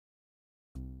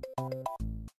Hello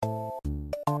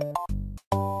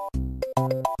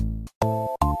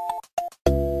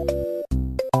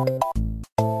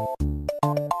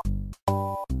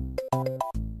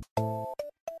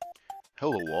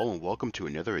all and welcome to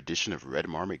another edition of Red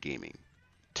Marmot Gaming.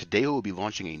 Today we'll be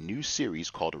launching a new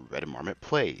series called Red Marmot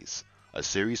Plays, a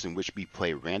series in which we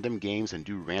play random games and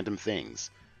do random things.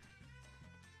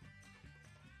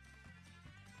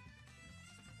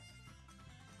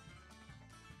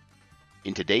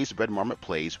 In today's Red Marmot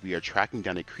Plays, we are tracking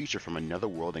down a creature from another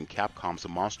world in Capcom's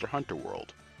Monster Hunter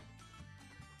world.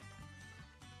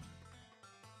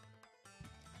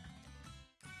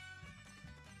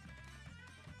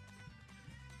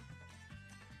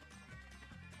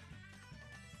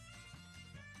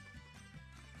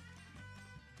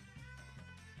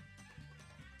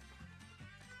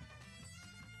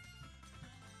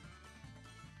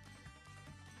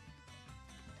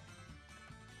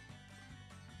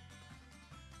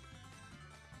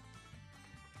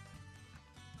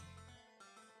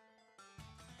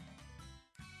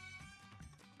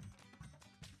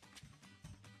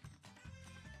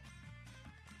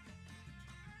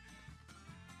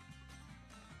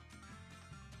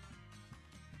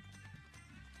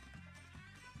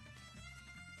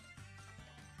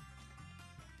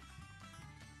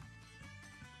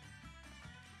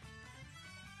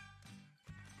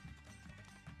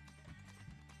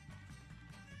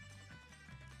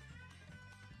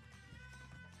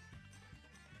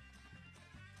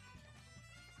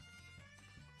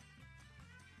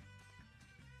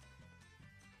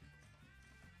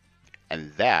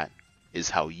 And that is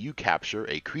how you capture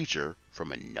a creature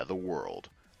from another world.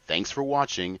 Thanks for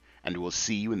watching, and we'll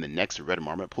see you in the next Red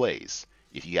Marmot Plays.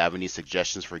 If you have any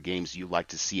suggestions for games you'd like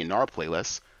to see in our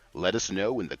playlists, let us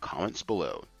know in the comments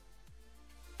below.